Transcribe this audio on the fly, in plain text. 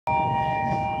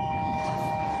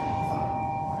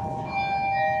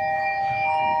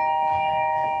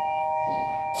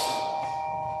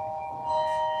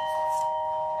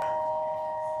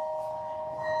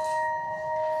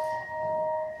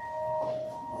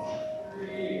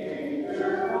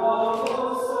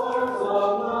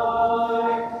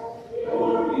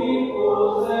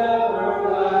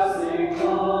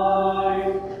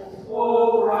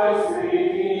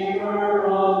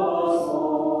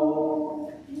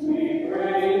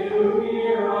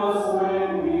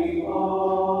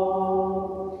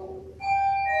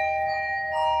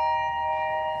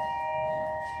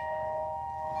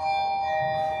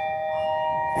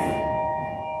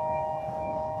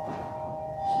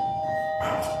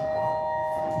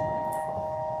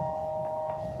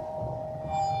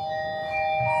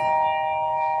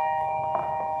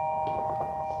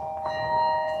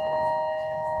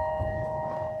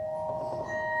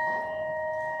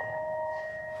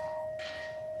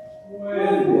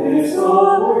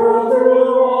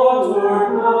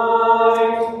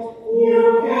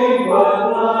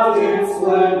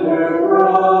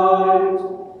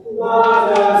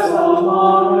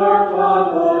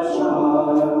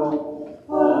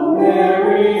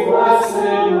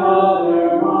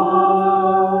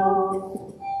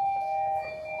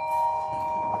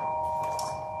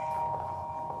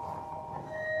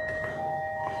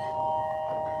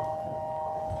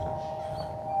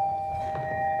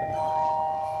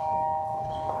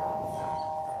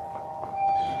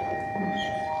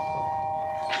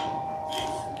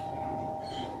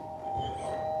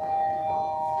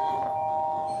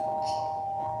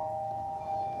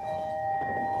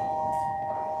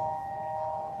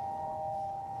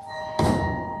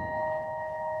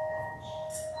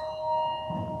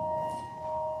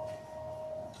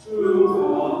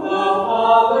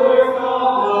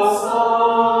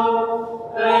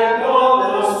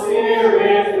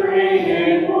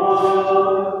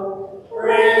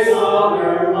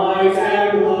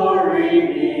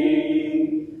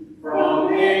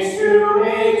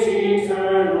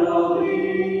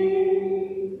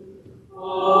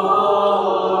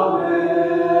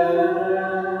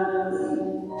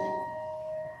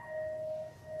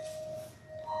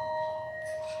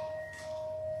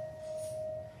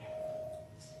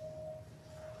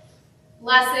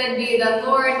Blessed be the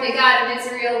Lord, the God of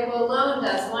Israel, who alone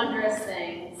does wondrous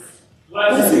things.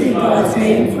 Blessed be God's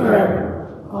name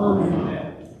forever.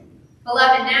 Amen.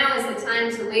 Beloved, now is the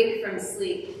time to wake from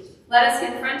sleep. Let us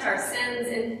confront our sins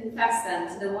and confess them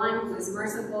to the one who is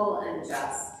merciful and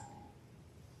just.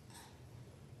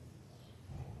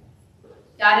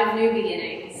 God of new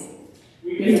beginnings,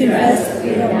 we confess that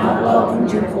we have not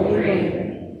welcomed your holy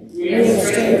reign. We have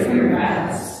strayed from your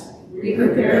paths. We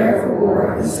prepare for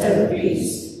war instead of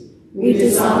peace. We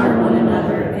dishonor one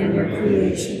another and your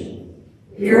creation.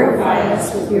 Purify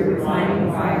us with your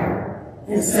refining fire,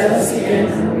 and set us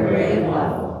again on your way of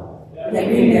love, that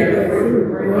we may bear fruit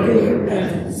worthy of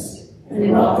repentance,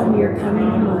 and welcome your coming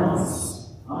among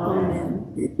us.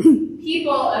 Amen.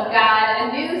 People of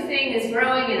God, a new thing is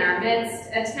growing in our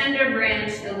midst, a tender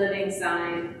branch, a living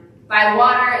sign. By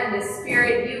water and the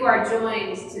Spirit, you are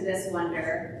joined to this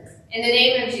wonder. In the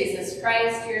name of Jesus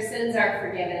Christ, your sins are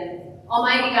forgiven.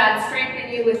 Almighty God,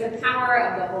 strengthen you with the power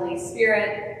of the Holy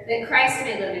Spirit, that Christ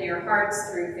may live in your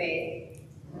hearts through faith.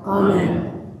 Amen.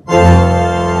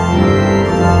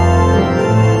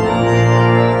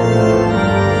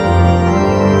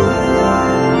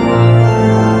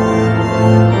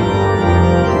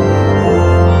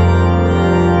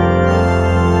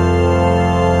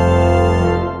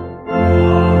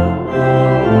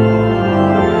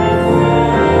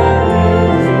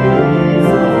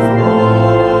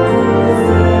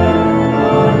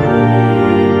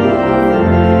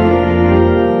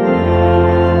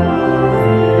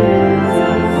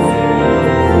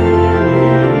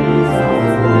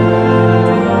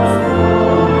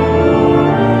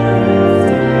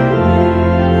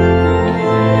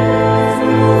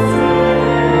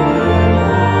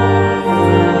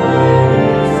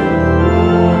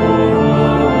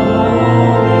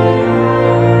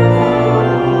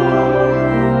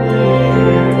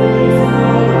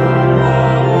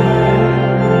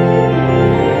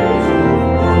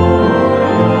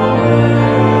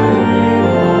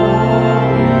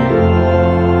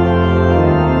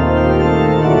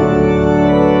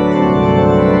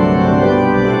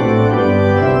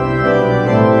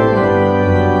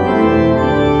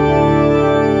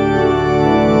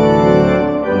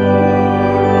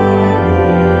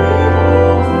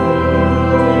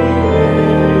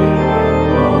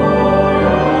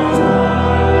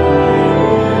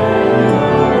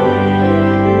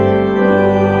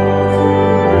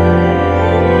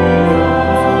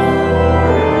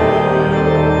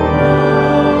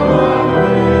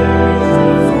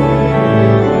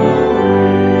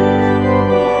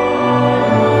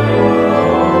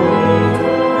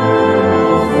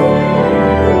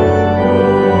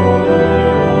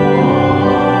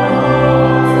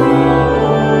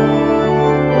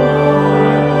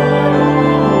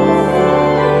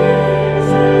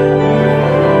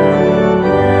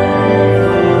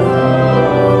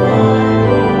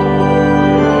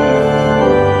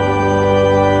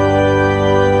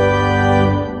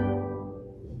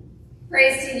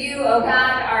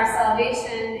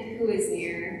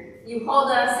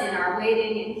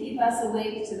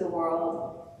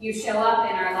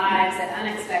 our lives at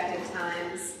unexpected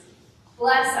times.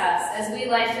 Bless us as we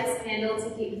light this candle to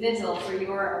keep vigil for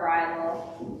your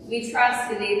arrival. We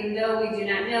trust that even though we do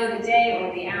not know the day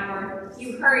or the hour,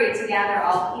 you hurry to gather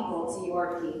all people to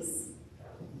your peace.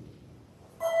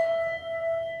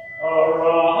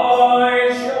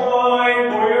 Arise, shine,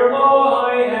 for your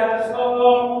light has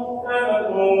come, and the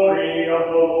glory of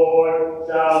the Lord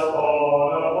shall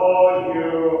dawn upon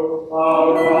you.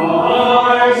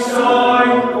 Arise,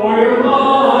 shine, for your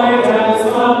light has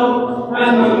come,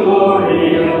 and the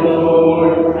glory of the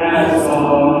Lord has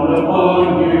dawned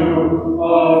upon you.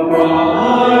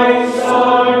 Arise,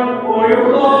 shine, for your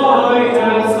light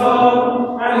has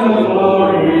come, and the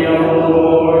glory of the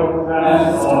Lord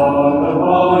has dawned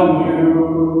upon you.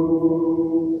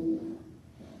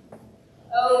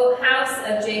 O house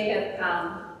of Jacob, come.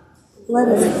 Let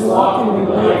us walk in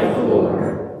the way of the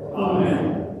Lord.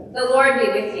 Amen. The Lord be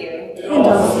with you. And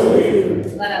also with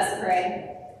you. Let us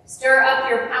pray. Stir up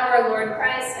your power, Lord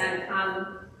Christ, and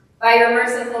come. By your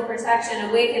merciful protection,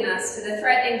 awaken us to the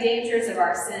threatening dangers of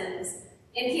our sins,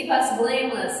 and keep us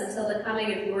blameless until the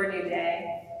coming of your new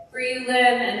day. For you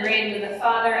live and reign with the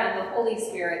Father and the Holy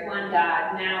Spirit, one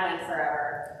God, now and forever.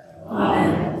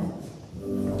 Amen.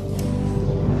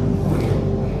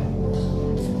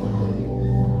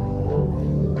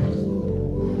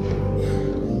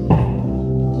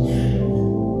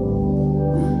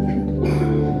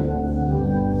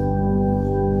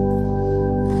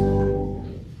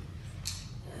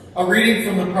 A reading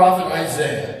from the prophet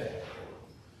Isaiah.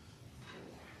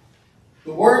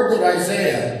 The word that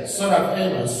Isaiah, son of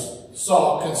Amos,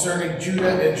 saw concerning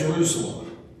Judah and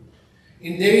Jerusalem.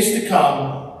 In days to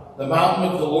come, the mountain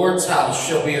of the Lord's house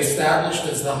shall be established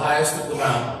as the highest of the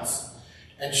mountains,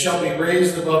 and shall be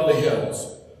raised above the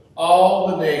hills. All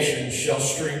the nations shall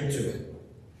stream to it.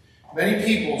 Many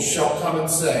peoples shall come and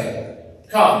say,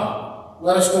 Come,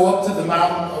 let us go up to the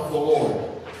mountain of the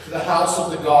Lord, to the house of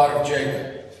the God of Jacob,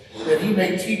 that he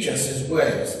may teach us his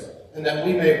ways, and that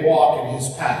we may walk in his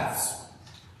paths.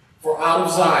 For out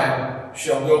of Zion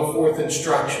shall go forth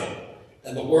instruction,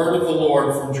 and the word of the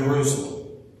Lord from Jerusalem.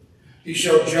 He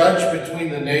shall judge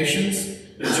between the nations,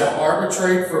 and shall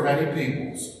arbitrate for many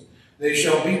peoples. They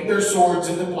shall beat their swords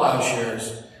into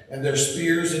plowshares, and their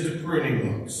spears into pruning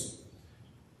hooks.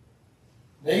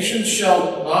 Nations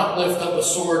shall not lift up a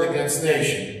sword against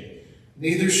nation,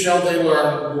 neither shall they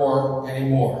learn war any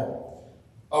more.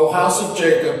 O house of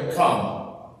Jacob, come,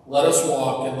 let us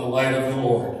walk in the light of the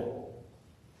Lord.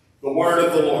 The word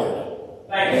of the Lord.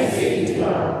 Thanks be to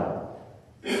God.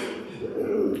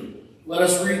 Let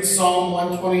us read Psalm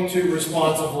 122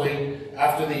 responsively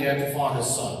after the antiphon is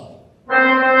sung.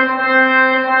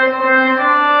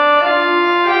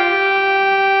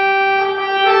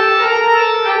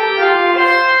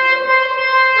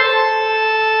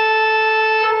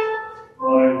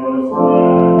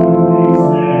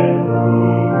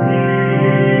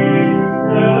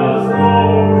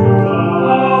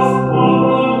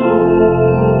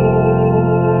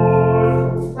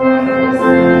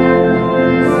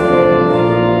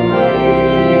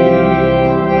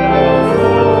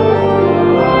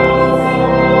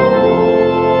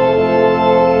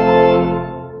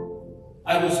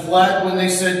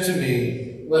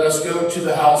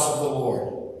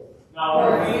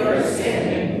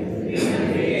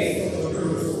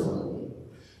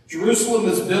 Jerusalem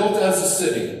is built as a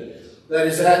city that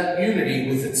is at unity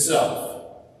with itself.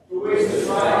 Who is the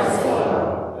tribes of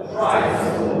God, the tribes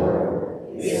of the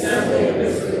Lord, the assembly of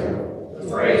Israel, the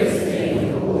praise the name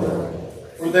of the Lord.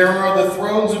 For there are the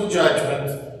thrones of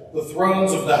judgment, the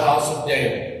thrones of the house of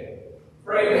David.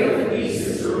 Pray for the peace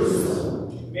of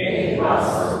Jerusalem, may it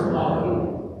prosper among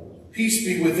you. Peace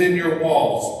be within your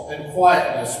walls, and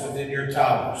quietness within your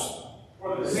towers.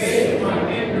 For the sake of my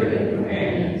kindred and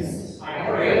companions, I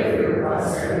pray for your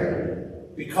prosperity.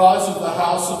 Because of the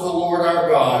house of the Lord our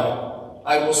God,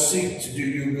 I will seek to do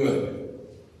you good.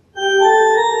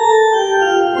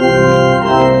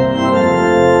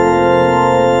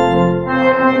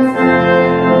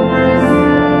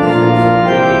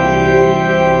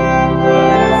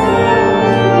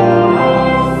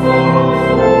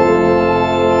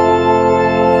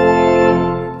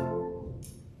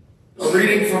 A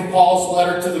reading from Paul's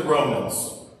letter to the Romans.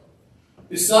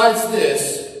 Besides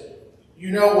this,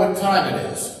 you know what time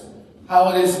it is, how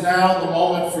it is now the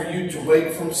moment for you to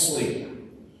wake from sleep.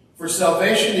 For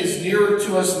salvation is nearer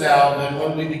to us now than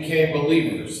when we became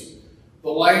believers.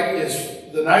 The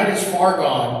night is far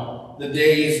gone, the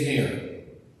day is near.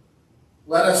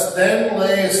 Let us then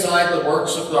lay aside the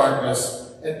works of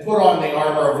darkness and put on the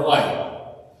armor of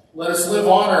light. Let us live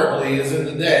honorably as in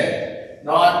the day,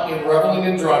 not in reveling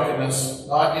and drunkenness,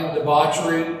 not in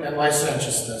debauchery and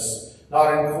licentiousness,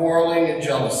 not in quarreling and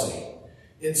jealousy.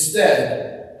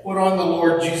 Instead, put on the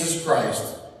Lord Jesus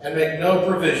Christ and make no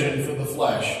provision for the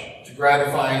flesh to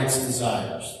gratify its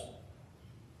desires.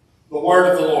 The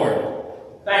word of the Lord.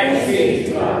 Thanks be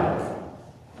to God.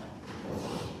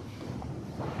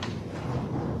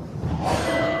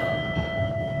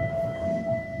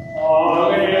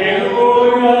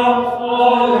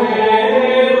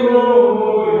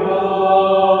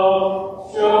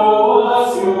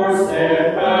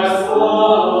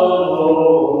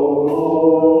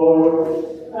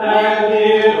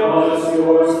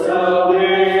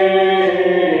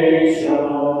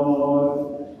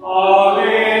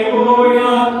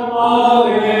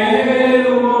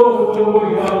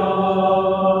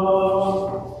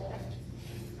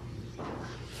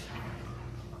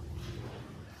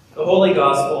 The Holy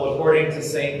Gospel according to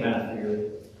St.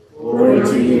 Matthew. Glory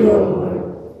to you, O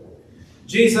Lord.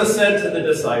 Jesus said to the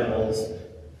disciples,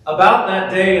 "About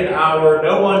that day and hour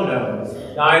no one knows,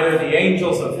 neither the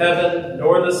angels of heaven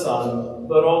nor the Son,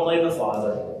 but only the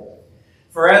Father.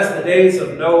 For as the days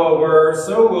of Noah were,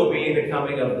 so will be the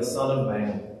coming of the Son of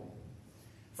Man.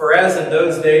 For as in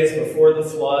those days before the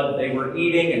flood, they were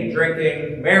eating and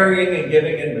drinking, marrying and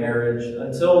giving in marriage,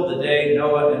 until the day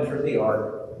Noah entered the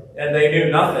ark, and they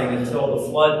knew nothing until the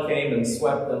flood came and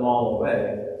swept them all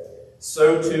away,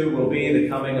 so too will be the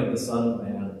coming of the Son of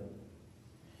Man.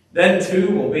 Then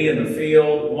two will be in the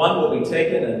field, one will be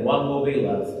taken and one will be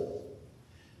left.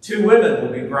 Two women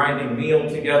will be grinding meal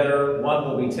together, one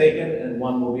will be taken and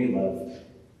one will be left.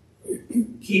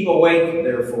 Keep awake,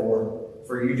 therefore,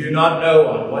 for you do not know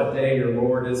on what day your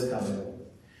Lord is coming.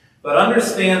 But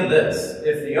understand this,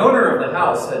 if the owner of the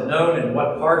house had known in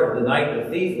what part of the night the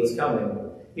thief was coming,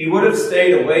 he would have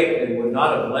stayed awake and would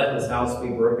not have let his house be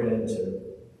broken into.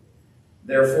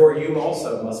 Therefore you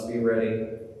also must be ready,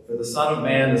 for the Son of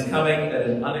Man is coming at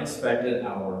an unexpected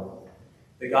hour."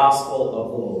 The Gospel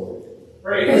of the Lord.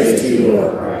 Praise to you, O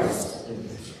Christ.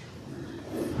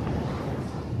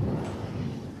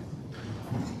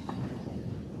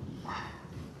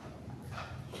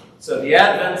 So the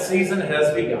Advent season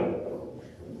has begun.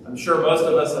 I'm sure most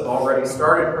of us have already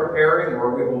started preparing,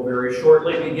 or we will very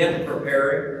shortly begin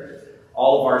preparing.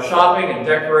 All of our shopping and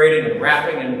decorating and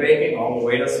wrapping and baking all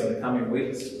await us in the coming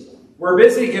weeks. We're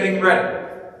busy getting ready.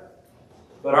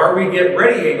 But are we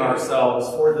readying ourselves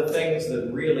for the things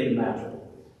that really matter?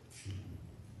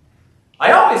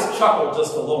 I always chuckle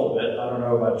just a little bit, I don't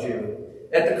know about you,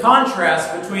 at the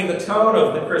contrast between the tone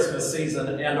of the Christmas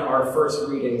season and our first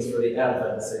readings for the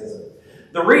Advent season.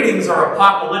 The readings are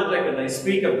apocalyptic and they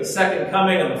speak of the second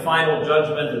coming and the final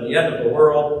judgment and the end of the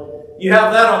world. You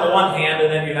have that on the one hand,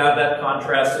 and then you have that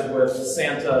contrasted with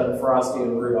Santa and Frosty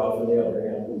and Rudolph on the other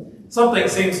hand. Something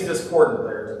seems discordant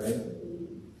there to me.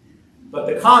 But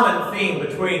the common theme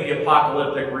between the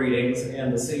apocalyptic readings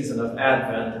and the season of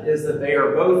Advent is that they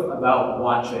are both about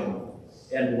watching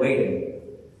and waiting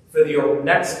for the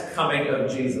next coming of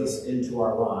Jesus into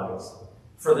our lives,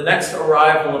 for the next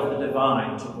arrival of the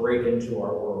divine to break into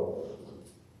our world.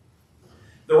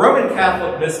 The Roman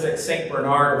Catholic mystic St.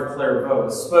 Bernard of Clairvaux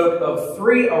spoke of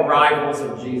 3 arrivals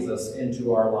of Jesus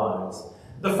into our lives.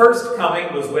 The first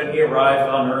coming was when he arrived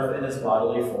on earth in his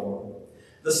bodily form.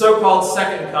 The so-called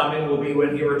second coming will be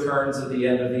when he returns at the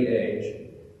end of the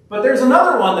age. But there's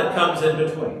another one that comes in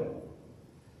between.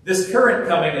 This current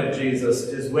coming of Jesus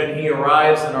is when he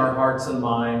arrives in our hearts and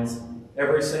minds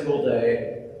every single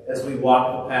day as we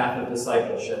walk the path of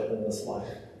discipleship in this life.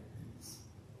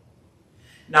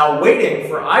 Now, waiting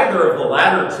for either of the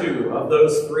latter 2 of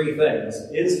those 3 things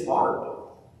is hard.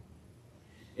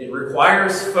 It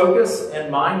requires focus and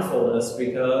mindfulness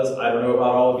because, I don't know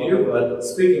about all of you, but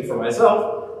speaking for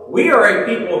myself, we are a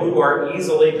people who are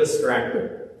easily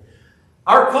distracted.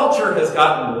 Our culture has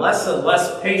gotten less and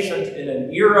less patient in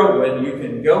an era when you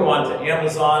can go onto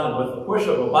Amazon and with the push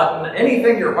of a button,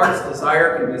 anything your heart's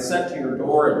desire can be sent to your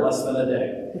door in less than a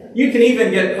day. You can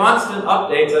even get constant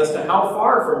updates as to how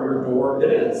far from your door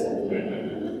it is.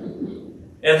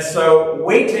 And so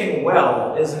waiting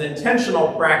well is an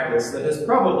intentional practice that has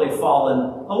probably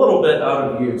fallen a little bit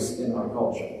out of use in our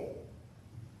culture.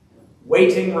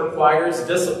 Waiting requires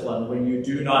discipline when you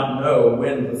do not know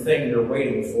when the thing you're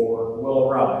waiting for will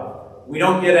arrive. We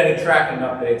don't get any tracking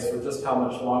updates for just how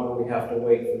much longer we have to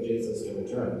wait for Jesus to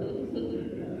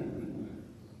return.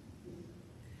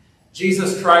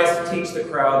 Jesus tries to teach the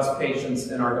crowds patience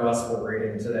in our gospel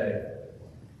reading today.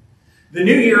 The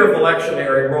new year of the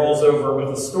lectionary rolls over with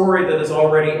a story that is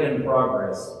already in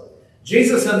progress.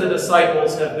 Jesus and the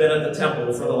disciples have been at the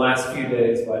temple for the last few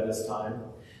days by this time.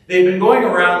 They've been going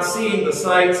around seeing the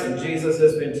sights, and Jesus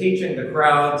has been teaching the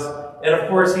crowds, and of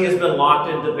course he has been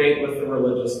locked in debate with the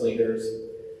religious leaders.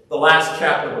 The last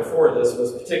chapter before this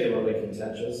was particularly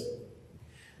contentious.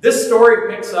 This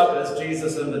story picks up as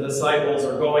Jesus and the disciples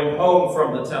are going home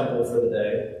from the temple for the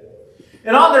day.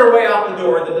 And on their way out the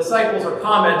door, the disciples are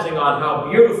commenting on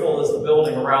how beautiful is the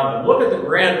building around them. Look at the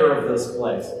grandeur of this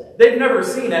place. They've never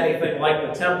seen anything like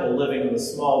the temple living in the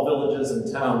small villages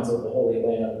and towns of the Holy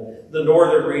Land, the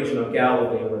northern region of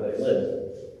Galilee where they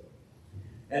lived.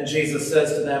 And Jesus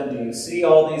says to them, "Do you see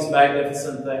all these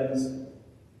magnificent things?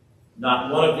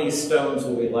 Not one of these stones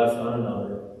will be left on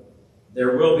another.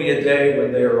 There will be a day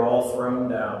when they are all thrown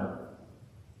down."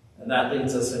 And that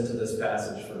leads us into this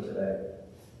passage for today.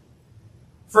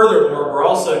 Furthermore, we're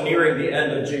also nearing the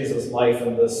end of Jesus' life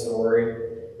in this story,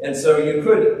 and so you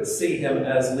could see him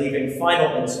as leaving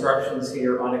final instructions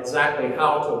here on exactly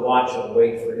how to watch and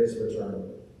wait for his return.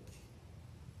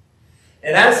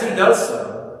 And as he does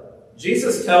so,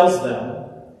 Jesus tells them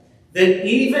that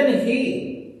even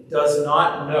he does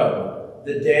not know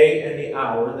the day and the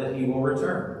hour that he will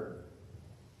return.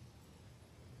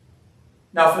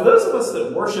 Now, for those of us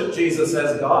that worship Jesus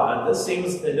as God, this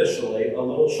seems initially a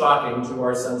little shocking to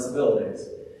our sensibilities.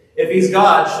 If he's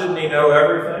God, shouldn't he know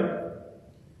everything?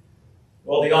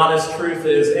 Well, the honest truth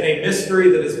is, in a mystery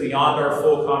that is beyond our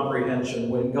full comprehension,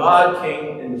 when God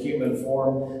came in human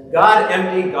form, God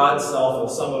emptied God's self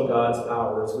of some of God's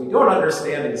powers. We don't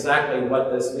understand exactly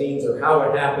what this means or how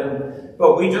it happened,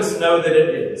 but we just know that it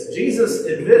is. Jesus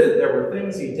admitted there were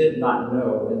things he did not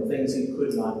know and things he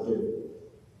could not do.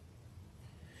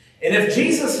 And if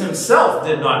Jesus himself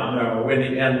did not know when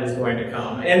the end was going to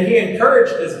come, and he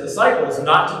encouraged his disciples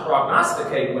not to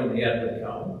prognosticate when the end would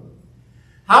come,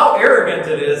 how arrogant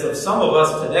it is of some of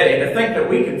us today to think that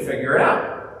we can figure it out.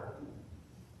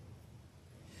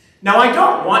 Now, I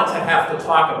don't want to have to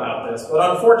talk about this,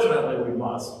 but unfortunately we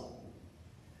must.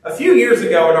 A few years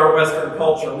ago in our Western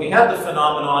culture, we had the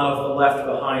phenomenon of the Left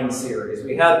Behind series.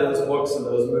 We had those books and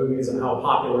those movies and how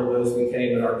popular those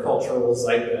became in our cultural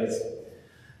zeitgeist.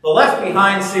 The Left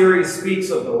Behind series speaks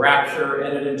of the rapture,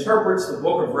 and it interprets the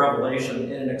book of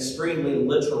Revelation in an extremely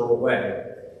literal way,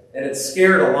 and it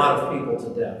scared a lot of people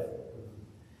to death.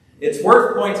 It's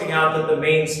worth pointing out that the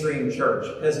mainstream church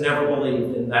has never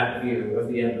believed in that view of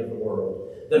the end of the world.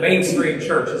 The mainstream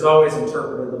church has always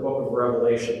interpreted the book of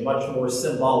Revelation much more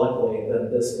symbolically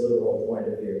than this literal point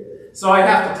of view. So I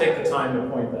have to take the time to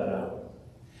point that out.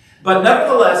 But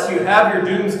nevertheless, you have your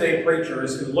doomsday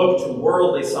preachers who look to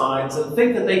worldly signs and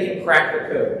think that they can crack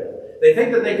the code. They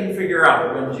think that they can figure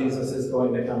out when Jesus is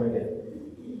going to come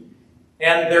again.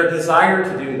 And their desire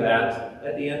to do that,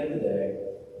 at the end of the day,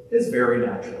 is very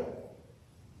natural.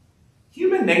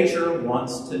 Human nature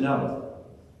wants to know.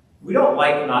 We don't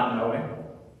like not knowing.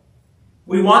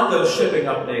 We want those shipping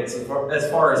updates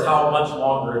as far as how much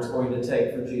longer it's going to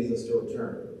take for Jesus to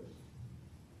return.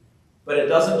 But it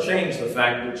doesn't change the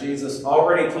fact that Jesus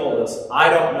already told us, I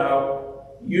don't know,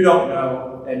 you don't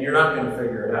know, and you're not going to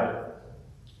figure it out.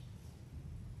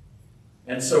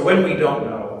 And so when we don't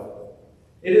know,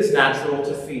 it is natural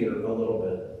to fear a little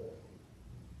bit.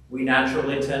 We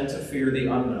naturally tend to fear the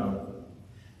unknown.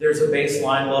 There's a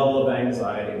baseline level of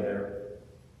anxiety there.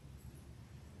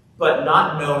 But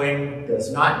not knowing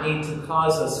does not need to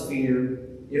cause us fear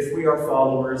if we are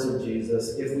followers of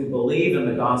Jesus, if we believe in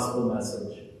the gospel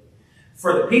message.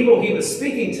 For the people he was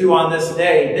speaking to on this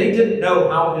day, they didn't know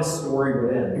how his story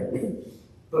would end.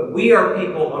 But we are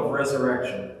people of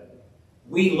resurrection.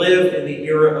 We live in the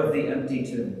era of the empty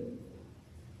tomb.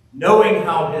 Knowing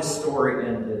how his story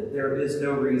ended, there is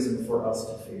no reason for us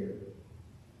to fear.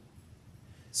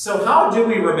 So how do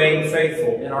we remain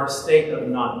faithful in our state of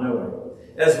not knowing,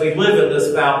 as we live in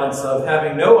this balance of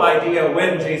having no idea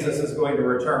when Jesus is going to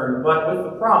return, but with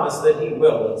the promise that he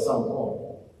will at some point?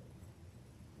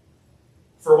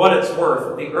 For what it's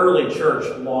worth, the early church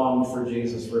longed for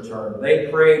Jesus' return. They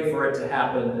prayed for it to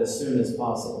happen as soon as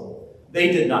possible.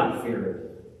 They did not fear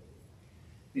it,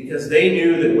 because they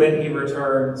knew that when he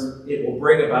returns, it will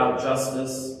bring about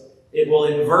justice. It will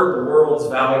invert the world's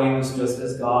values just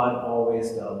as God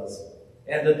always does,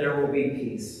 and that there will be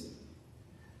peace.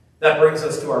 That brings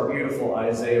us to our beautiful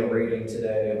Isaiah reading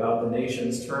today about the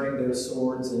nations turning their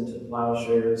swords into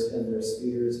plowshares and their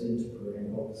spears into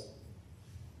pruning hooks.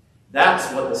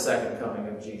 That's what the second coming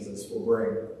of Jesus will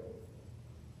bring.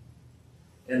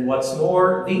 And what's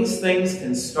more, these things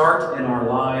can start in our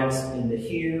lives in the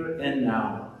here and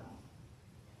now.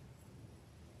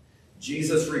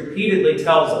 Jesus repeatedly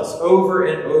tells us over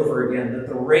and over again that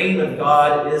the reign of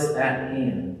God is at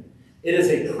hand. It is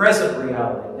a present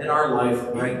reality in our life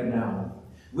right now.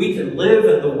 We can live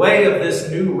in the way of this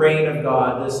new reign of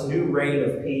God, this new reign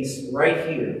of peace right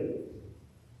here.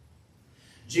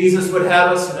 Jesus would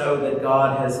have us know that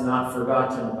God has not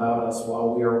forgotten about us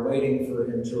while we are waiting for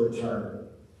him to return.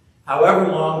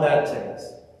 However long that takes,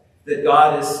 that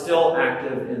God is still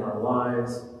active in our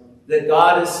lives, that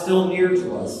God is still near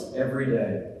to us every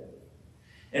day,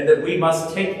 and that we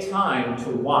must take time to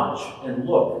watch and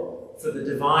look for the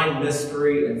divine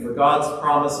mystery and for God's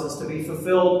promises to be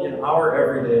fulfilled in our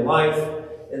everyday life,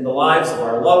 in the lives of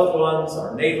our loved ones,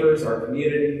 our neighbors, our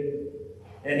community,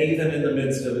 and even in the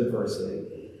midst of adversity.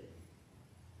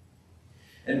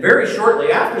 And very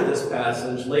shortly after this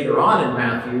passage, later on in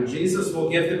Matthew, Jesus will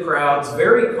give the crowds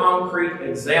very concrete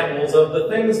examples of the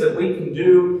things that we can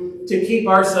do to keep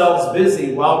ourselves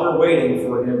busy while we're waiting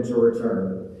for him to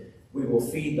return. We will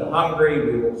feed the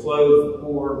hungry, we will clothe the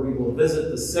poor, we will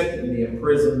visit the sick and the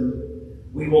imprisoned,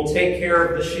 we will take care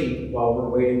of the sheep while we're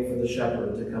waiting for the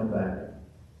shepherd to come back.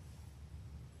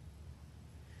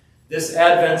 This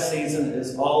Advent season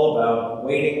is all about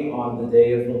waiting on the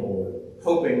day of the Lord,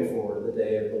 hoping for the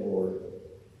day of the Lord.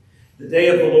 The day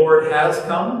of the Lord has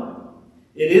come.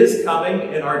 It is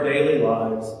coming in our daily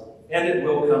lives, and it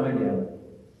will come again.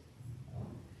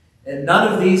 And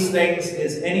none of these things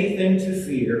is anything to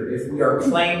fear if we are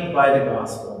claimed by the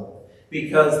gospel,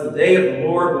 because the day of the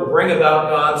Lord will bring about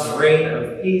God's reign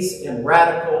of peace and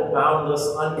radical, boundless,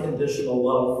 unconditional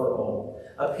love for all,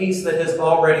 a peace that has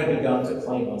already begun to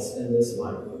claim us in this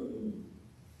life.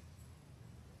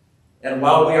 And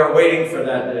while we are waiting for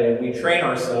that day, we train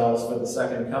ourselves for the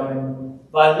second coming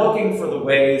by looking for the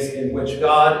ways in which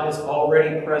God is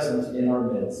already present in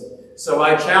our midst. So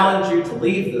I challenge you to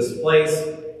leave this place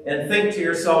and think to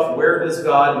yourself, where does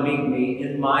God meet me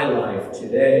in my life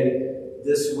today,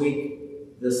 this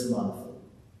week, this month?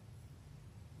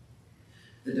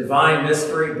 The divine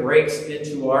mystery breaks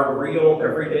into our real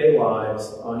everyday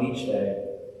lives on each day.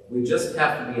 We just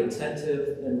have to be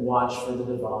attentive and watch for the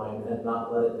divine and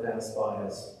not let it pass by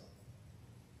us.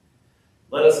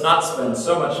 Let us not spend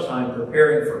so much time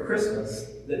preparing for Christmas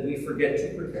that we forget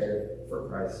to prepare for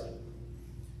Christ.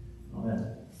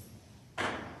 Amen.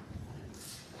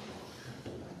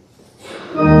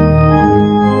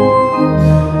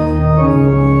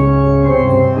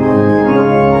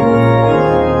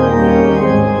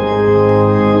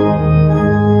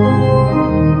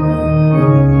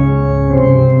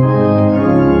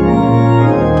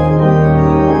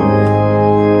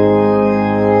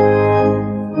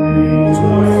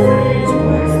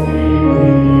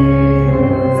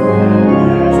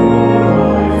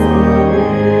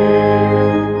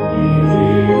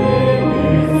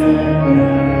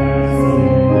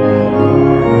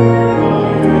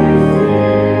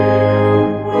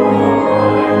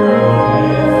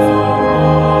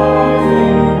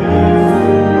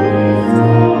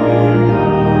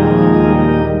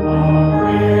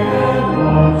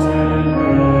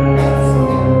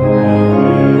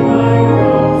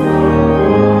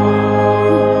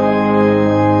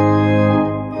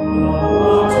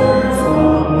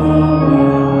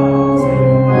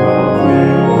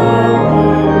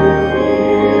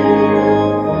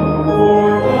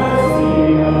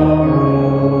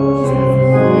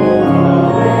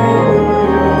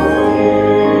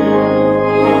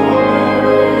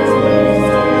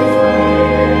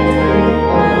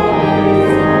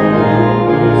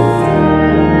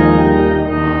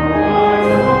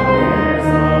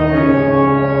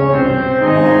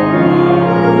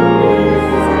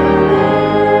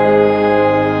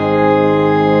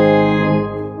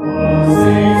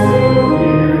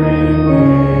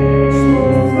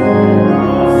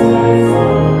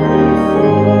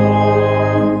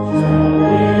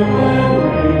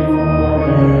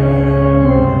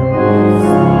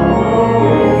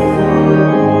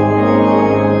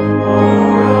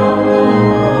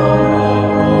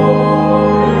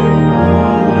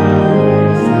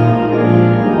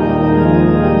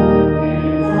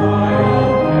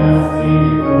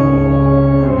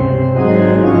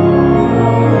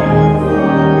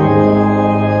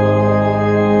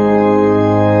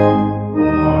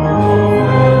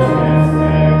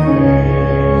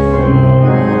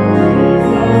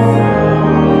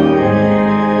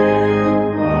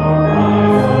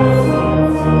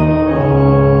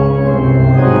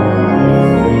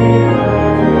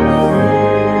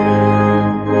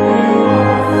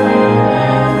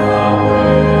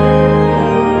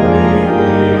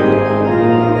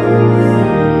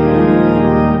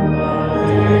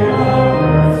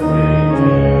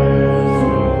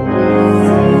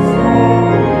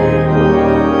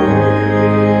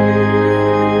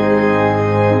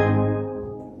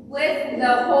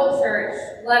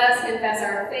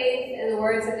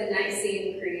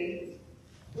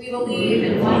 We believe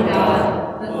in one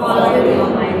God, the Father, the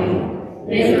Almighty,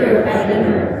 maker of heaven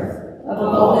and earth, of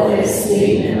all that is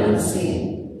seen and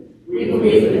unseen. We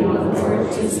believe in one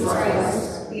Lord Jesus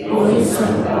Christ, the only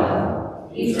Son of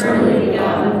God, eternally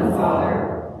begotten of the Father,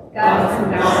 God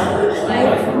from God,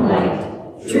 light from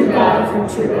light, true God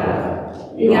from true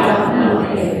God, begotten and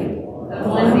uncreated, the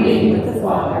one being with the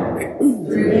Father.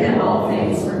 Through him all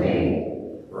things were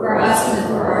made. For us and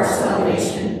for our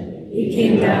salvation, he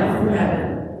came down from heaven,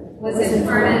 was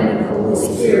incarnate in the Holy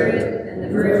Spirit and the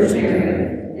Virgin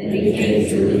Mary, and became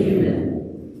truly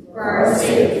human. For our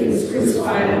sake he was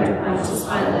crucified under Pontius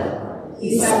Pilate.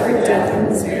 He suffered death and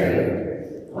was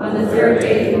buried. On the third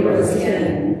day he rose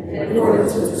again, in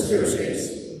accordance with the Scriptures.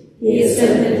 He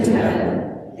ascended into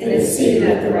heaven, and is seated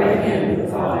at the right hand of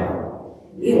the Father.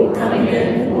 He will come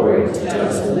again in glory to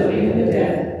judge the living and the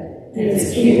dead, and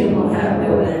his kingdom will have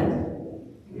no end.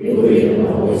 We believe in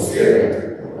the Holy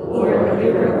Spirit, the Lord, the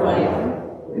giver of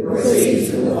life, who proceeds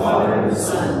from the Father and the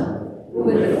Son, who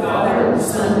with the Father and the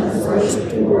Son is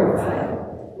worshipped and glorified,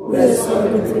 who has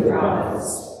spoken through the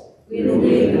prophets. We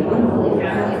believe in one holy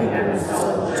Catholic and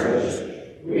Apostolic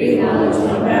Church. We acknowledge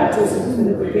one baptism for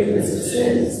the forgiveness of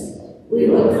sins. We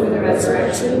look for the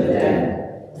resurrection of the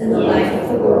dead and the life of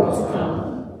the world to come.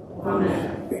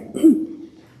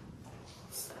 Amen.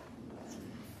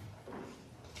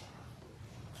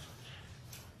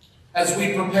 As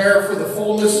we prepare for the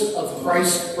fullness of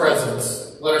Christ's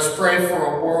presence, let us pray for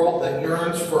a world that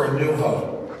yearns for a new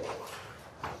hope.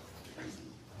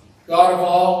 God of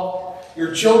all,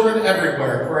 your children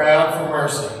everywhere cry out for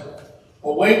mercy.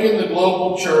 Awaken the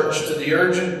global church to the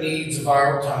urgent needs of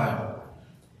our time.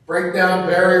 Break down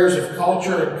barriers of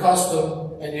culture and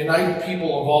custom and unite people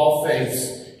of all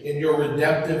faiths in your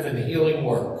redemptive and healing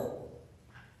work.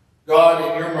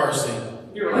 God, in your mercy,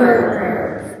 hear our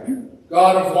prayer.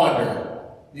 God of wonder,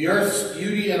 the earth's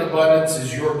beauty and abundance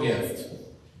is your gift.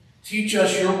 Teach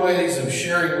us your ways of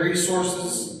sharing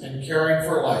resources and caring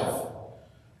for life.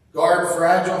 Guard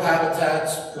fragile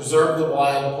habitats, preserve the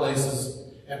wild places,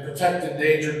 and protect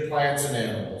endangered plants and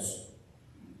animals.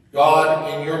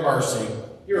 God, in your mercy,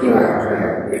 hear our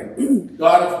prayer.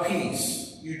 God of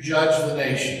peace, you judge the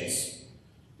nations.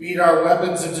 Beat our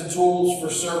weapons into tools for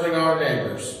serving our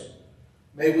neighbors.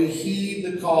 May we heed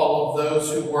the call of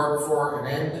those who work for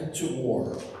an end to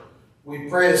war. We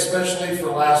pray especially for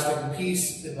lasting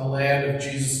peace in the land of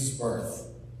Jesus' birth.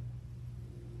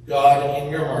 God, in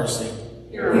your mercy,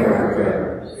 hear our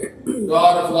prayer.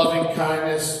 God of loving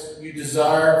kindness, you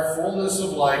desire fullness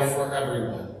of life for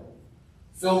everyone.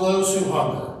 Fill those who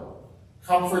hunger,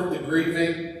 comfort the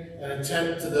grieving, and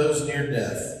attend to those near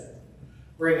death.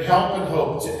 Bring help and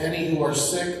hope to any who are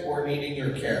sick or needing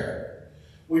your care.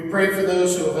 We pray for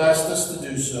those who have asked us to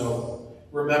do so,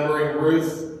 remembering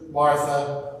Ruth,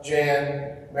 Martha,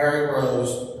 Jan, Mary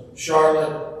Rose,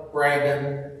 Charlotte,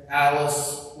 Brandon,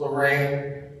 Alice,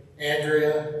 Lorraine,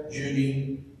 Andrea,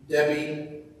 Judy,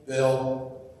 Debbie,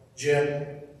 Bill, Jim,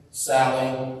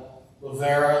 Sally,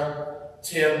 Lavera,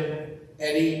 Tim,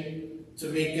 Eddie,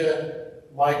 Tamika,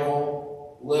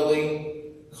 Michael,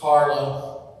 Lily,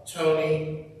 Carla,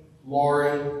 Tony,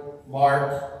 Lori,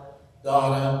 Mark,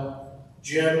 Donna,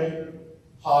 Jim,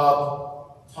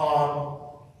 Hob, Tom,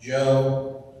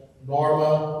 Joe,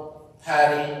 Norma,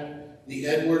 Patty, the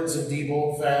Edwards and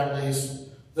Diebold families,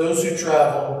 those who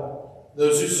travel,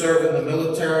 those who serve in the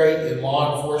military, in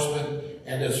law enforcement,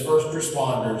 and as first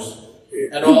responders,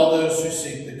 and all those who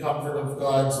seek the comfort of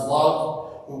God's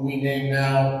love, who we name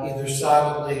now either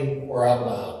silently or out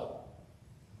loud.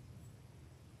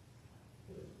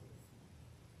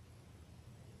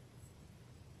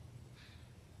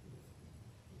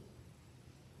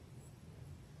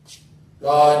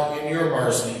 God, in your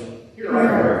mercy, hear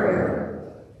our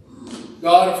prayer.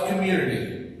 God of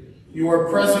community, you are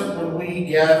present when we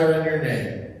gather in your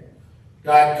name.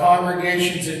 Guide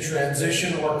congregations in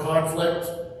transition or conflict.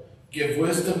 Give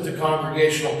wisdom to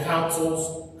congregational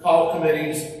councils, call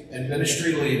committees, and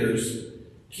ministry leaders.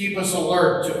 Keep us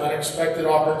alert to unexpected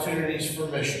opportunities for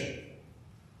mission.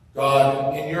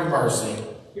 God, in your mercy,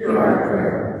 hear our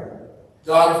prayer.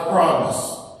 God of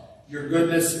promise, your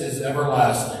goodness is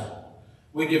everlasting.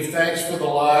 We give thanks for the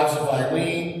lives of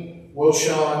Eileen,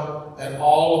 Wilshon, and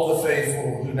all of the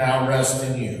faithful who now rest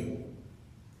in you.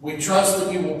 We trust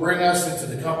that you will bring us into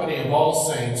the company of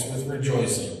all saints with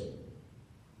rejoicing.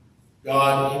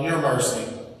 God, in your mercy,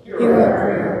 hear our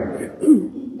prayer.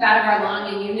 God of our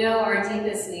longing, you know our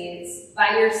deepest needs.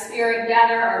 By your Spirit,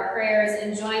 gather our prayers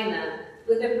and join them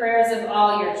with the prayers of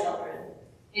all your children.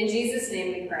 In Jesus'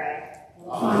 name we pray.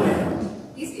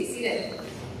 Amen. Please be seated.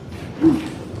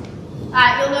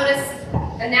 You'll notice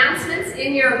Announcements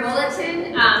in your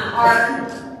bulletin.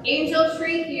 Our angel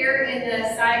tree here in the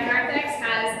side narthex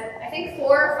has, I think, 4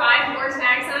 or 5 more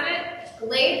tags on it.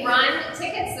 Glade Run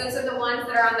tickets, those are the ones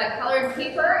that are on the colored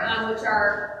paper, which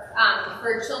are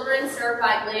for children served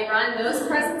by Glade Run. Those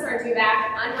presents are due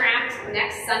back unwrapped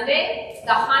next Sunday.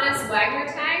 The Hannes Wagner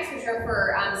tags, which are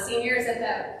for seniors at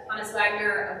the Hannes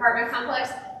Wagner apartment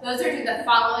complex, those are due the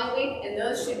following week, and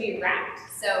those should be wrapped.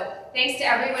 So thanks to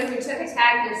everyone who took a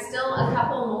tag. There's still a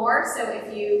couple more, so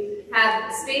if you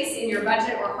have space in your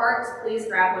budget or heart, please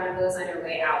grab one of those on your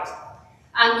way out.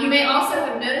 You may also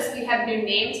have noticed we have new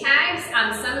name tags.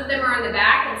 Some of them are on the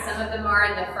back and some of them are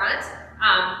in the front.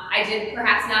 I did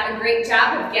perhaps not a great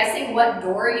job of guessing what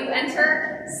door you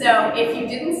enter. So if you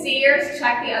didn't see yours,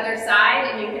 check the other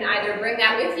side, and you can either bring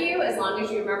that with you as long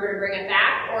as you remember to bring it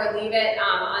back, or leave it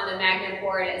on the magnet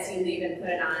board as you leave and put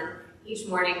it on each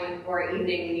morning or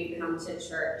evening when you come to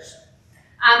church.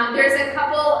 There's a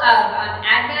couple of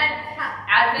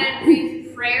Advent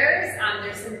wreath prayers.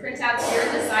 There's some printouts here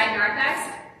in the side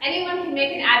narthex. Anyone can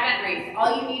make an Advent wreath.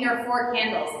 All you need are 4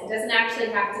 candles. It doesn't actually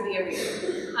have to be a wreath.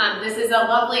 This is a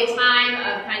lovely time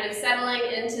of kind of settling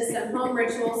into some home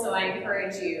ritual, so I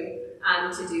encourage you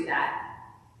to do that.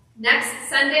 Next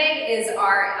Sunday is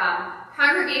our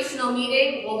congregational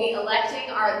meeting. We'll be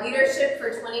electing our leadership for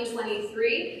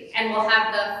 2023, and we'll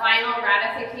have the final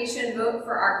ratification vote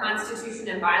for our Constitution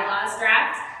and bylaws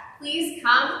draft. Please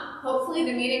come. Hopefully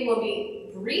the meeting will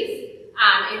be brief.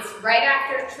 It's right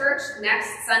after church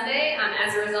next Sunday.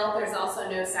 As a result, there's also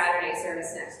no Saturday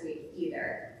service next week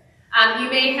either. You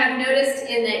may have noticed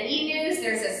in the e-news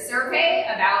there's a survey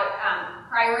about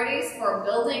priorities for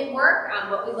building work,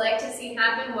 what we'd like to see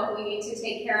happen, what we need to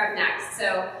take care of next.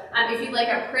 So if you'd like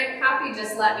a print copy,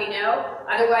 just let me know.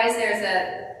 Otherwise, there's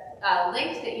a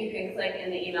link that you can click in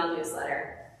the email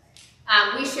newsletter.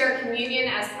 We share communion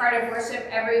as part of worship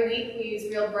every week. We use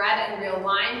real bread and real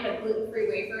wine, but gluten-free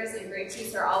wafers and grape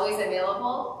juice are always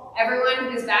available. Everyone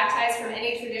who's baptized from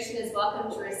any tradition is welcome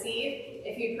to receive.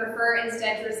 If you prefer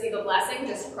instead to receive a blessing,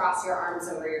 just cross your arms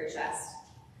over your chest.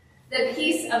 The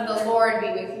peace of the Lord be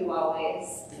with you always.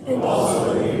 And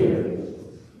also with you.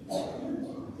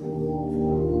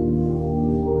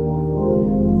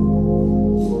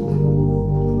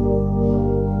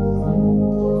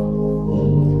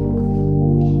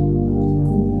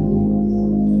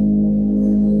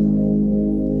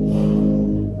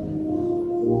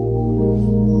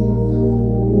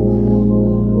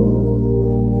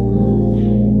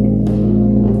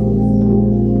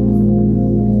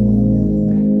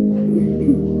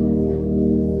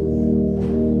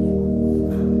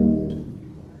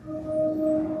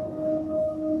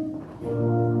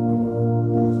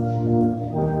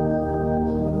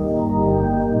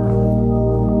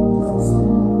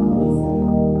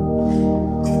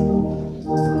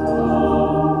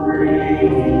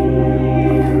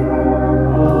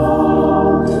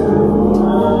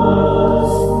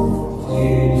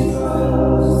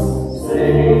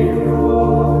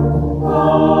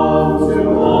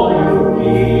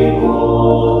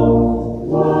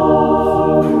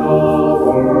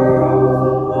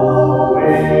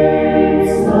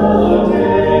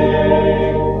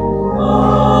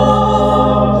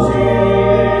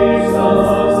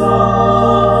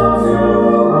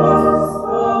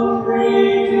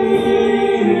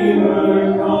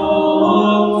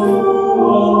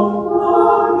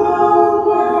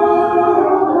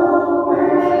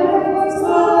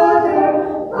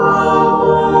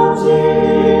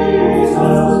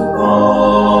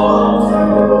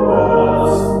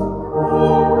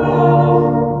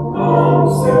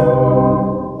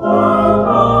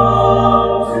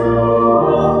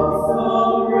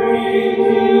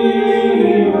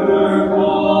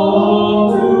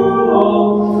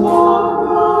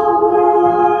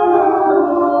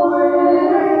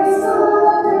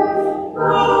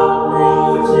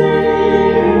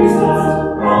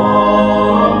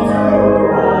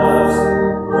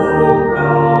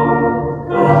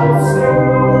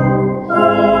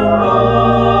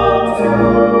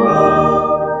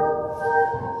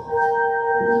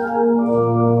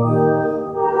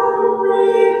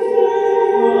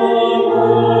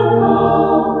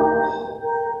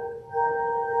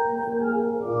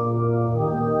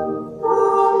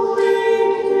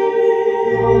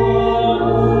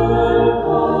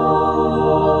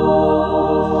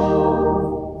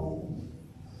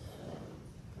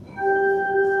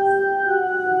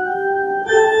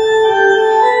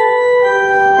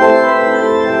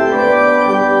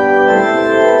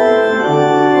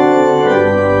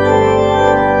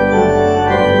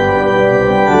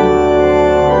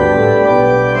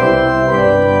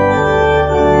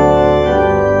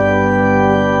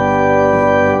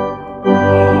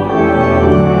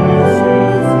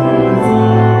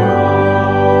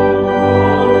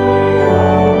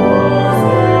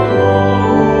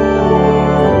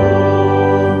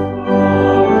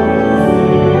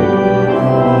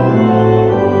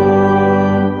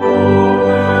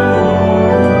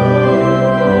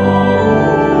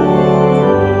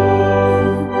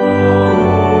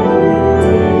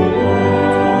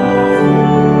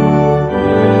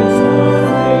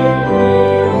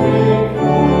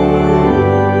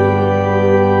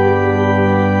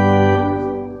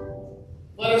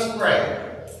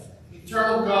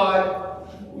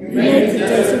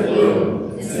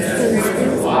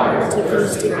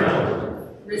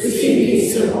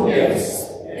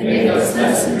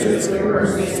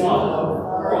 love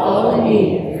are all in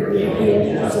need of your beauty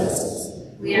and justice.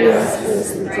 We ask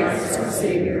this in Christ our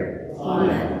Savior.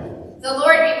 Amen. The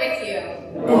Lord be with you.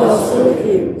 And also with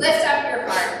you. Lift up your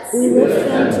hearts. We lift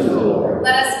them to the Lord.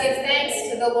 Let us give thanks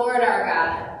to the Lord our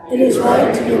God. It is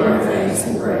right to give our thanks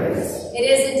and praise. It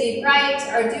is indeed right,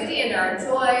 our duty and our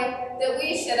joy, that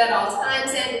we should at all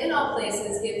times and in all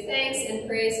places give thanks and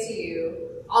praise to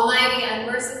you, Almighty and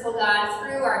merciful God,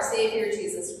 through our Savior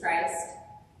Jesus Christ.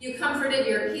 You comforted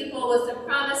your people with the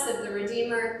promise of the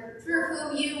Redeemer, through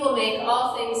whom you will make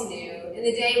all things new, in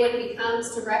the day when he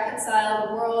comes to reconcile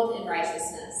the world in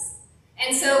righteousness.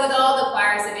 And so with all the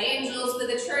choirs of angels, with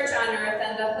the church on earth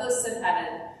and the hosts of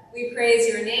heaven, we praise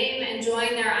your name and join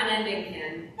their unending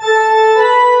hymn.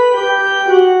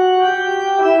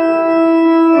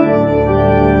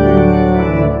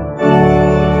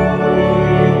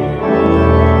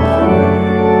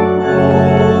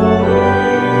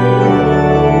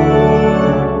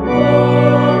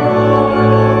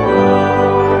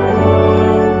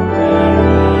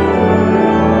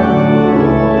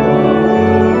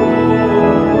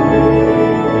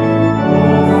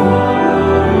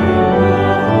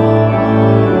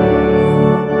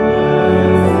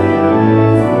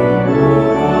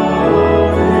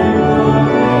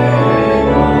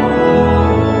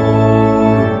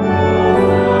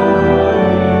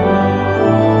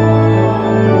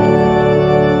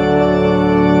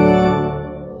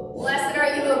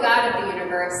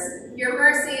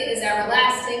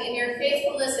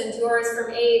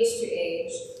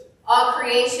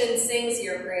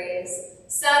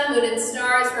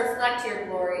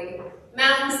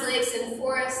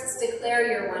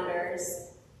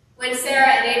 When Sarah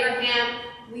and Abraham,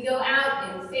 we go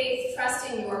out in faith,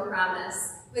 trusting your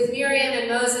promise. With Miriam and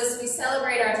Moses, we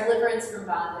celebrate our deliverance from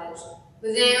bondage.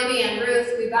 With Naomi and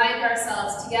Ruth, we bind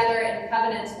ourselves together in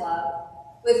covenant love.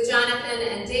 With Jonathan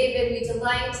and David, we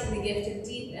delight in the gift of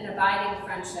deep and abiding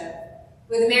friendship.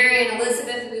 With Mary and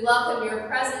Elizabeth, we welcome your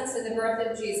presence in the birth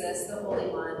of Jesus, the Holy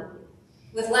One.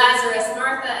 With Lazarus,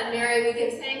 Martha, and Mary, we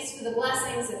give thanks for the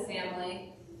blessings of family.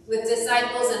 With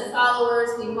disciples and followers,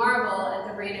 we marvel at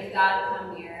the reign of God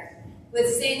come near. With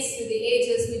saints through the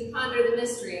ages, we ponder the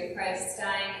mystery of Christ's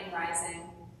dying and rising.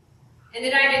 In the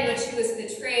night in which he was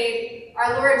betrayed,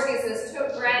 our Lord Jesus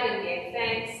took bread and gave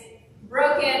thanks,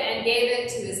 broke it and gave it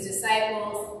to his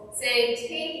disciples, saying,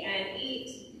 "Take and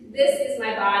eat. This is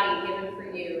my body given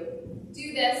for you.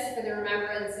 Do this for the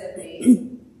remembrance of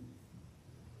me."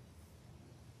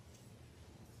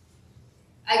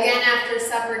 Again, after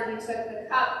supper, he took the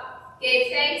cup,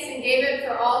 gave thanks, and gave it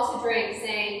for all to drink,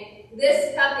 saying,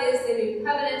 "This cup is the new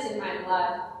covenant in my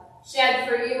blood, shed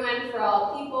for you and for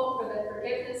all people for the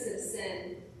forgiveness of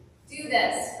sin. Do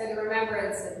this for the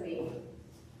remembrance of me."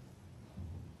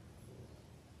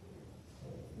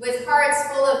 With hearts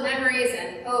full of memories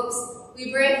and hopes,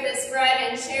 we break this bread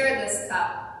and share this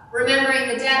cup, remembering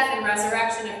the death and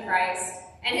resurrection of Christ,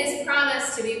 and his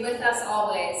promise to be with us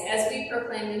always as we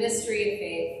proclaim the mystery of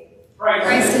faith.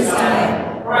 Christ is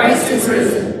died, Christ is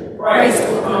risen, Christ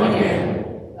will come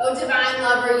again. O divine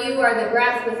lover, you are the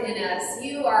breath within us,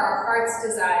 you are our heart's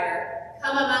desire.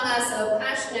 Come among us, O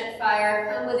passionate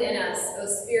fire, come within us, O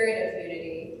Spirit of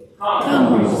unity.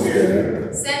 Come, Holy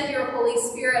Spirit. Send your Holy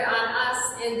Spirit on us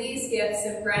in these gifts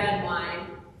of bread and wine.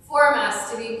 Form us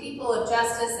to be people of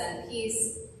justice and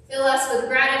peace. Fill us with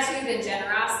gratitude and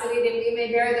generosity that we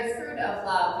may bear the fruit of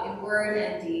love in word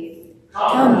and deed.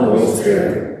 Come, Holy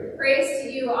Spirit. Praise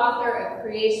to you, author of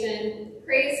creation.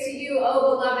 Praise to you,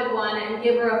 O beloved one and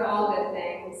giver of all good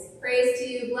things. Praise to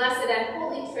you, blessed and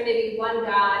holy Trinity, one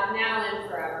God, now and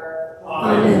forever.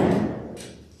 Amen.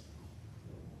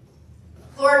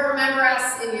 Lord, remember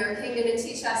us in your kingdom and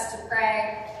teach us to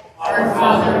pray. Our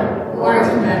Father, who art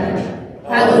in heaven,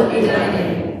 hallowed be thy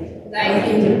name. Thy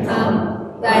kingdom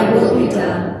come. Thy will be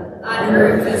done, on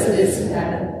earth as it is in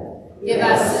heaven. Give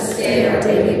us this day our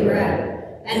daily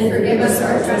bread, and forgive us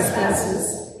our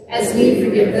trespasses, as we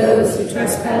forgive those who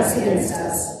trespass against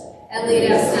us. And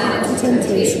lead us not into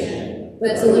temptation,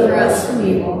 but deliver us from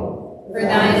evil. For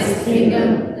thine is the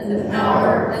kingdom, and the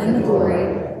power, and the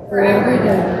glory, forever and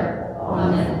ever.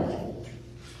 Amen.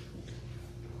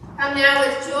 Come now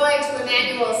with joy to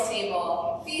Emmanuel's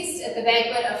table, feast at the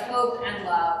banquet of hope and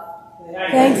love.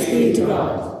 Thanks be to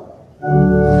God.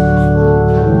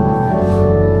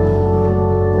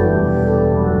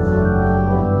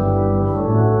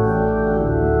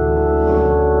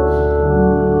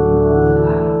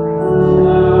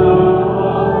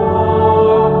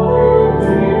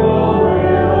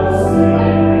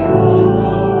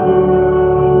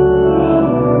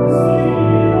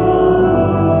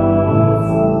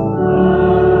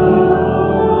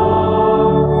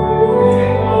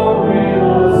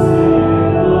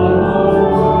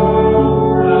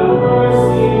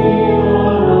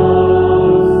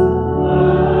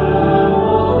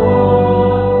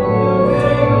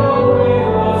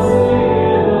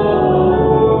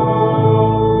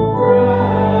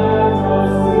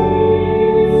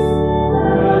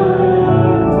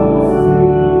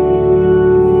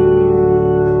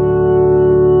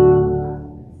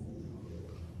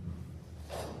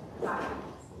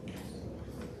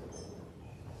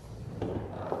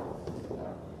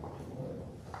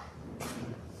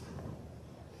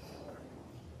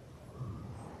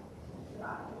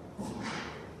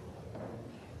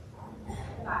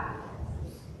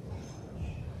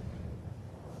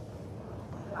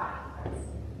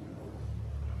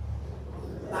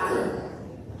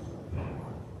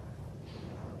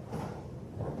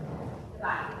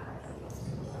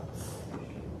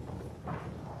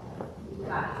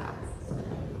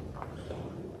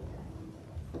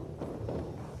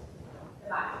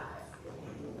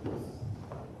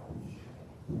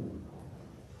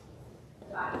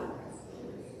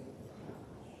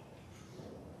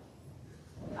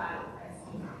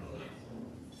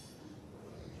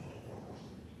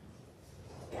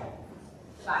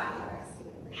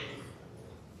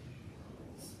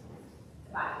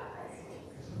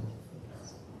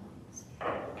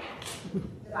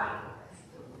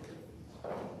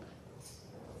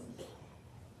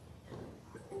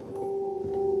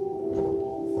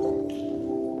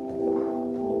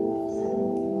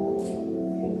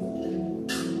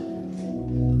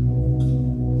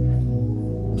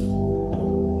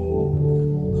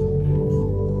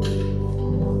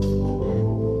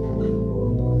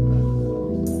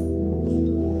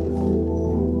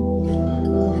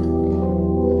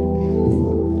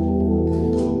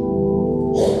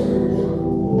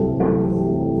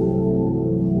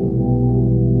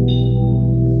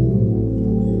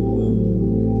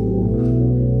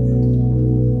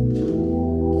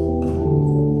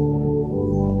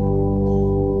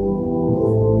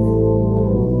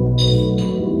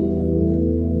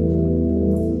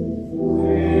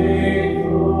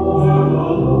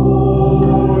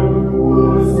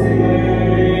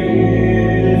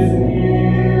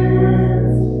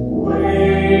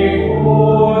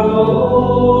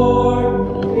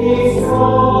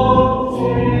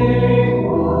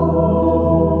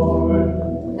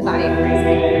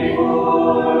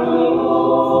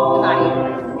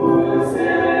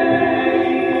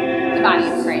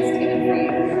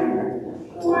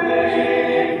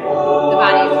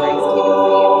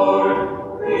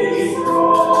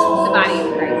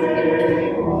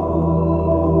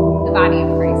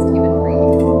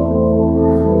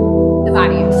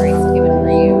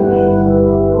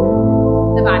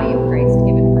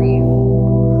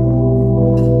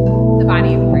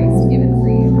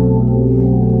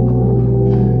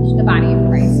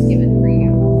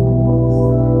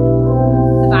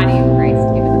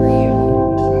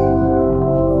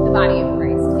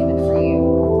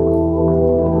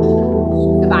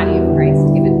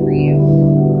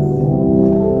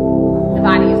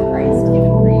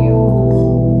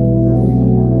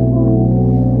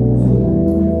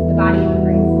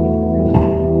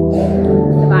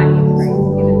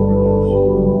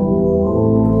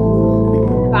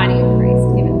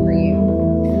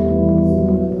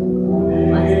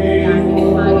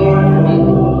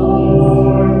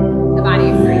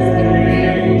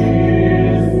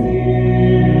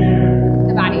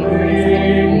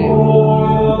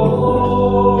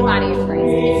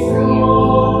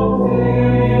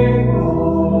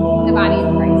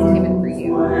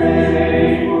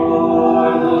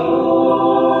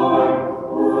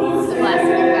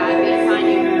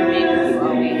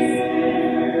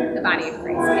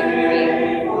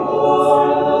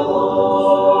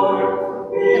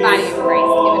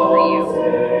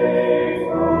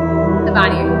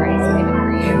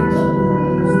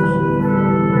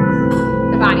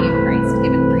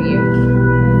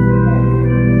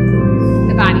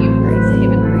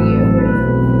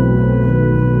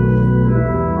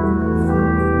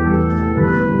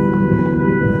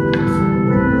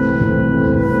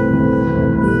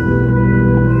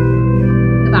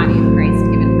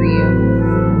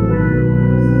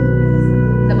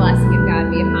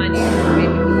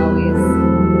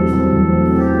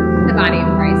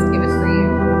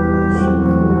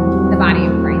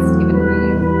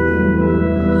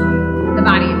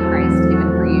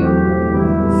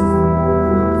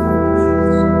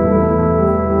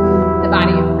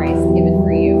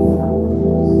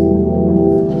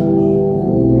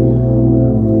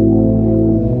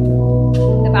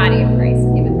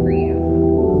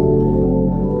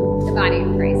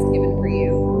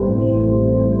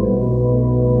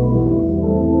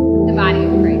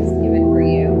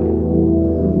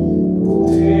 The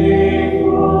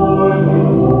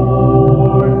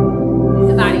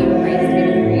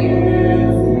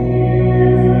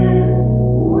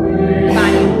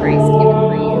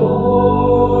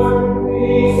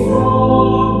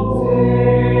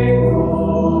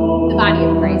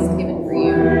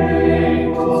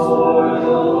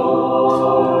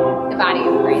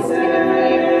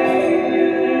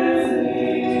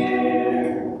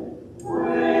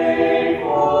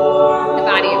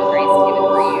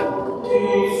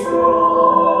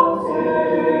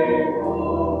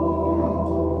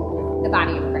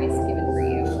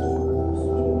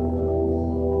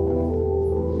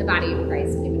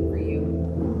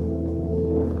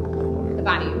The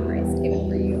body of Christ given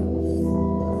for you.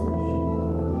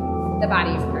 The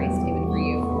body of Christ given for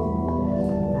you.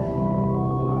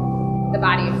 The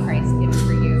body of Christ given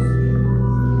for you.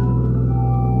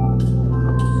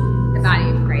 The body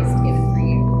of Christ given for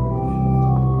you.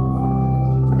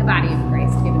 The body of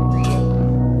Christ given for you.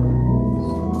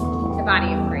 The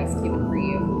body of Christ given for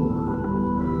you.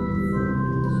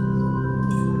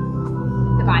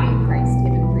 The body of Christ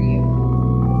given for you.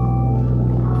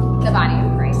 The body of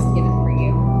Christ given for you.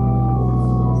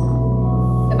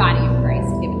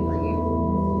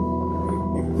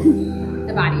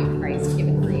 The body of Christ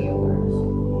given for you.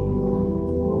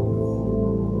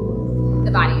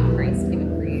 The body of Christ given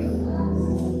for you.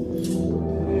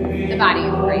 The body of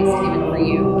Christ given for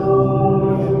you.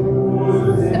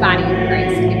 The body of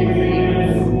Christ given for you.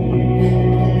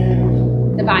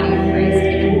 The body of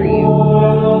Christ given for you.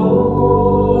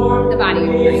 The body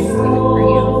of Christ given for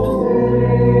you.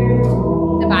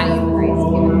 The body of Christ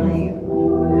given for you.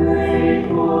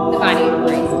 The body of Christ given for you. The body of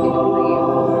Christ given for you.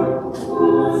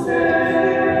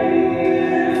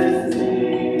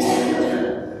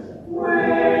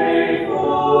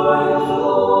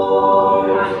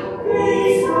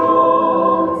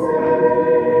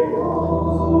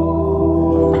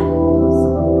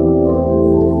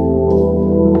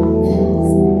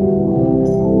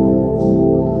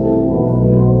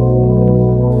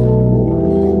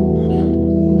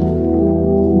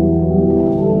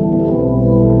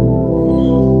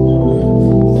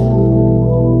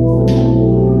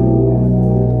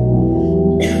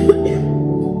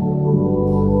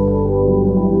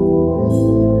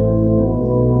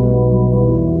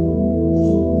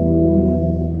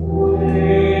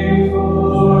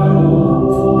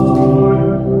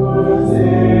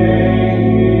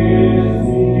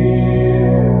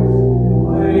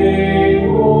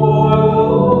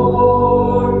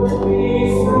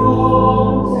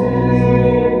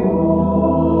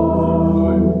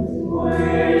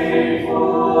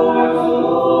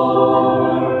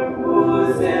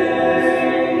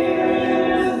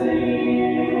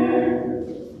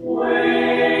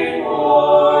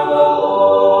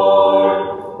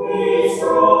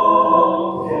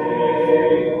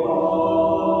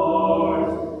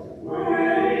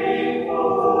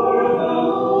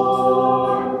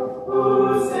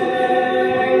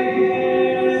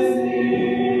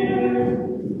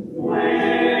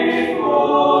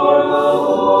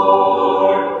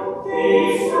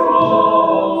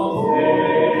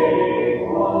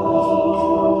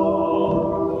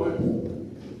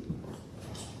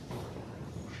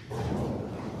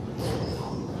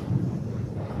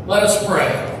 Let us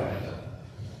pray.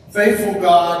 Faithful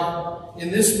God,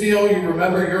 in this meal you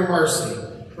remember your mercy,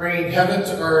 bringing heaven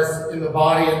to earth in the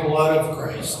body and blood of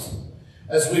Christ.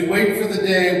 As we wait for the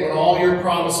day when all your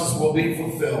promises will be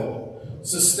fulfilled,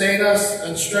 sustain us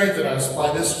and strengthen us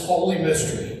by this holy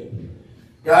mystery.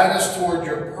 Guide us toward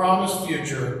your promised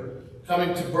future,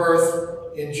 coming to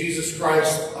birth in Jesus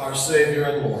Christ, our Savior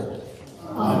and Lord.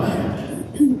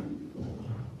 Amen.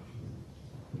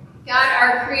 God,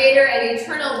 our Creator and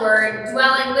eternal Word,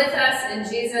 dwelling with us in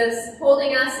Jesus,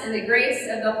 holding us in the grace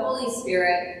of the Holy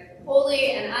Spirit,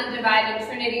 holy and undivided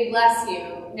Trinity, bless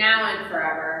you, now and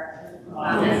forever.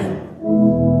 Amen.